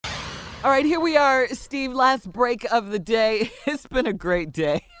All right, here we are, Steve. Last break of the day. It's been a great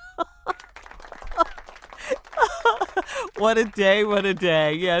day. What a day, what a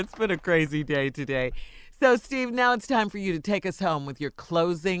day. Yeah, it's been a crazy day today. So, Steve, now it's time for you to take us home with your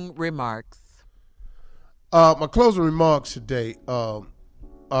closing remarks. My closing remarks today are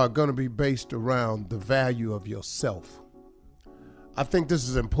going to be based around the value of yourself. I think this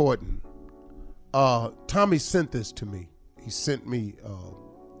is important. Tommy sent this to me. He sent me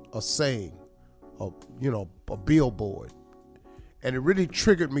a saying, a billboard. And it really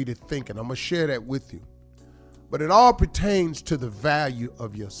triggered me to think, and I'm going to share that with you. But it all pertains to the value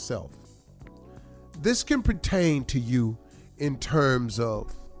of yourself. This can pertain to you in terms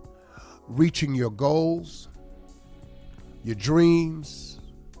of reaching your goals, your dreams,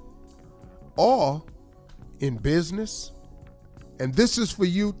 or in business. And this is for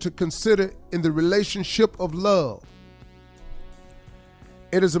you to consider in the relationship of love.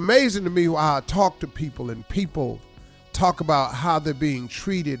 It is amazing to me how I talk to people and people talk about how they're being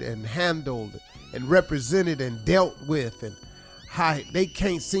treated and handled and represented and dealt with, and how they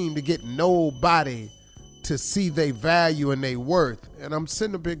can't seem to get nobody to see their value and their worth. And I'm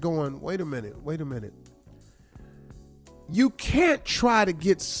sitting up here going, wait a minute. You can't try to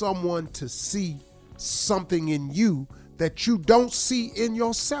get someone to see something in you that you don't see in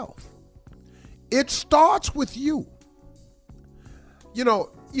yourself. It starts with you. You know,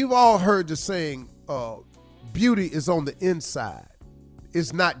 you've all heard the saying, beauty is on the inside.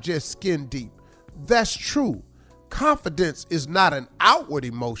 It's not just skin deep. That's true. Confidence is not an outward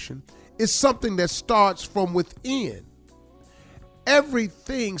emotion. It's something that starts from within.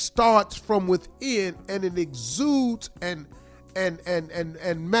 Everything starts from within, and it exudes and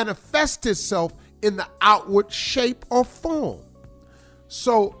manifests itself in the outward shape or form.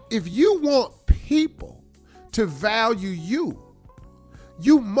 So if you want people to value you,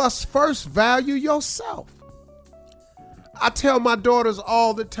 you must first value yourself. I tell my daughters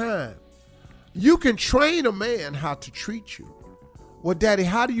all the time, you can train a man how to treat you. Well, Daddy,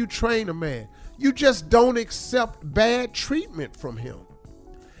 how do you train a man? You just don't accept bad treatment from him.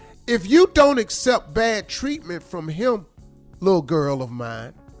 If you don't accept bad treatment from him, little girl of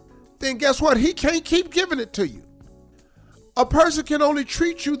mine, then guess what? He can't keep giving it to you. A person can only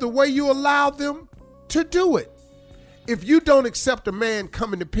treat you the way you allow them to do it. If you don't accept a man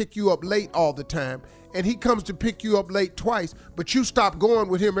coming to pick you up late all the time, and he comes to pick you up late twice, but you stop going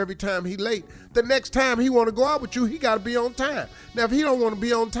with him every time he late, the next time he want to go out with you, he got to be on time. Now, if he don't want to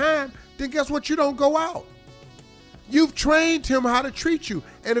be on time, then guess what? You don't go out. You've trained him how to treat you.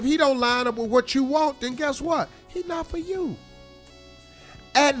 And if he don't line up with what you want, then guess what? He's not for you.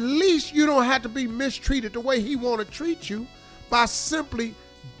 At least you don't have to be mistreated the way he want to treat you by simply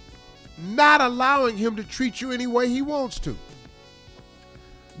not allowing him to treat you any way he wants to.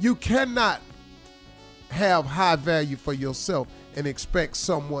 You cannot have high value for yourself and expect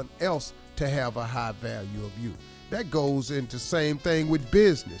someone else to have a high value of you. That goes into same thing with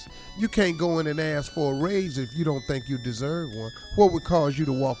business. You can't go in and ask for a raise if you don't think you deserve one. What would cause you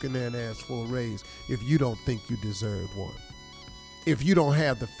to walk in there and ask for a raise if you don't think you deserve one? If you don't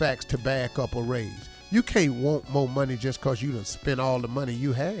have the facts to back up a raise. You can't want more money just because you done spent all the money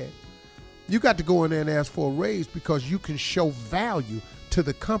you had. You got to go in there and ask for a raise because you can show value to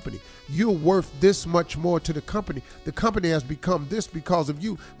the company. You're worth this much more to the company. The company has become this because of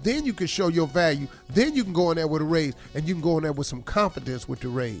you. Then you can show your value. Then you can go in there with a raise, and you can go in there with some confidence with the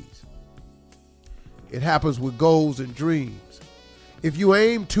raise. It happens with goals and dreams. If you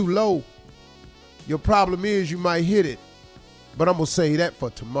aim too low, your problem is you might hit it. But I'm going to say that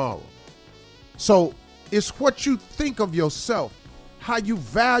for tomorrow. So it's what you think of yourself, how you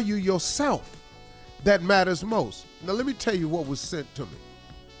value yourself, that matters most. Now, let me tell you what was sent to me.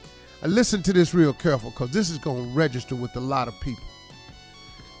 And listen to this real careful because this is going to register with a lot of people.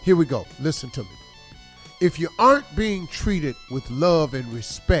 Here we go. Listen to me. If you aren't being treated with love and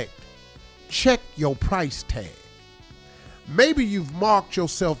respect, check your price tag. Maybe you've marked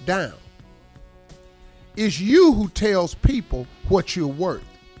yourself down. It's you who tells people what you're worth.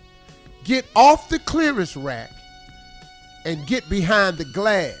 Get off the clearance rack and get behind the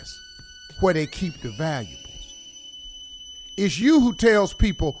glass where they keep the valuables. It's you who tells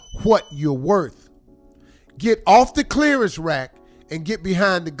people what you're worth. Get off the clearance rack and get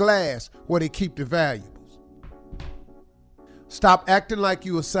behind the glass where they keep the valuables. Stop acting like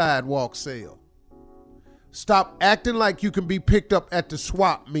you a sidewalk sale. Stop acting like you can be picked up at the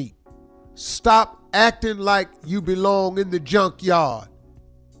swap meet. Stop acting like you belong in the junkyard.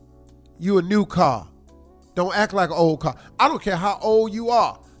 You a new car. Don't act like an old car. I don't care how old you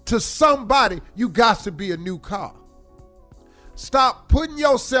are. To somebody, you got to be a new car. Stop putting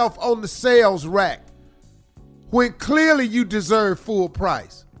yourself on the sales rack when clearly you deserve full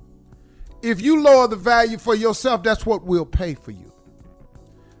price. If you lower the value for yourself, that's what we'll pay for you.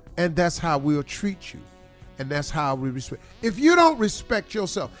 And that's how we'll treat you. And that's how we respect. If you don't respect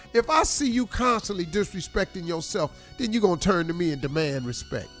yourself, if I see you constantly disrespecting yourself, then you're going to turn to me and demand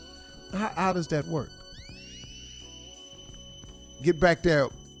respect. How does that work? Get back there,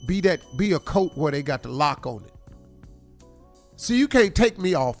 be a coat where they got the lock on it. See, you can't take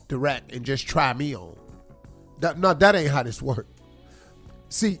me off the rack and just try me on. That ain't how this works.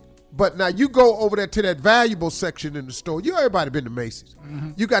 See, but now you go over there to that valuable section in the store. Everybody been to Macy's.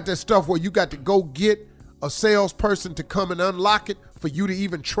 Mm-hmm. You got that stuff where you got to go get a salesperson to come and unlock it for you to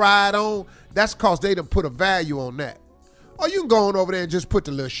even try it on. That's because they done put a value on that. Or you can go on over there and just put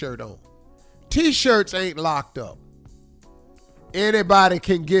the little shirt on. T-shirts ain't locked up. Anybody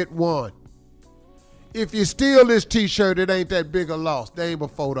can get one. If you steal this T-shirt, it ain't that big a loss. They ain't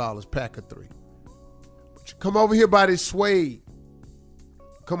but $4, pack of 3. But you come over here by this suede.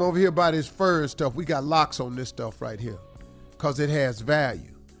 Come over here by this fur and stuff. We got locks on this stuff right here because it has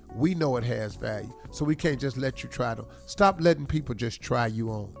value. We know it has value, so we can't just let you try it on. Stop letting people just try you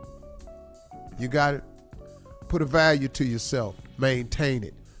on. You got it? Put a value to yourself. Maintain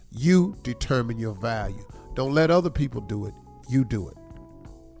it. You determine your value. Don't let other people do it. You do it.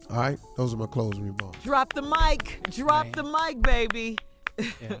 All right? Those are my closing remarks. Drop the mic. Drop the mic, baby. Yeah,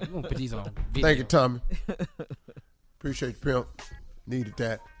 we're going to put these on video. Thank you, Tommy. Appreciate you, pimp. Needed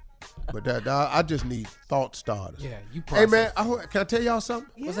that. But I just need thought starters. Yeah, you process. Hey, man, can I tell y'all something?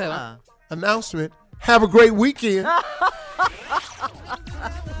 Yeah. What's that? Announcement. Have a great weekend.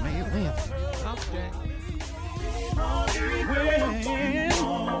 Man, man.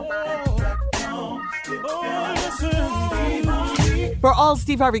 For all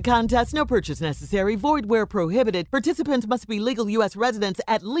Steve Harvey contests, no purchase necessary, void where prohibited. Participants must be legal U.S. residents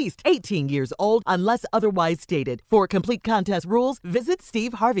at least 18 years old unless otherwise stated. For complete contest rules, visit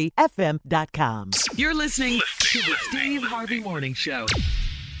SteveHarveyFM.com. You're listening to the Steve Harvey Morning Show.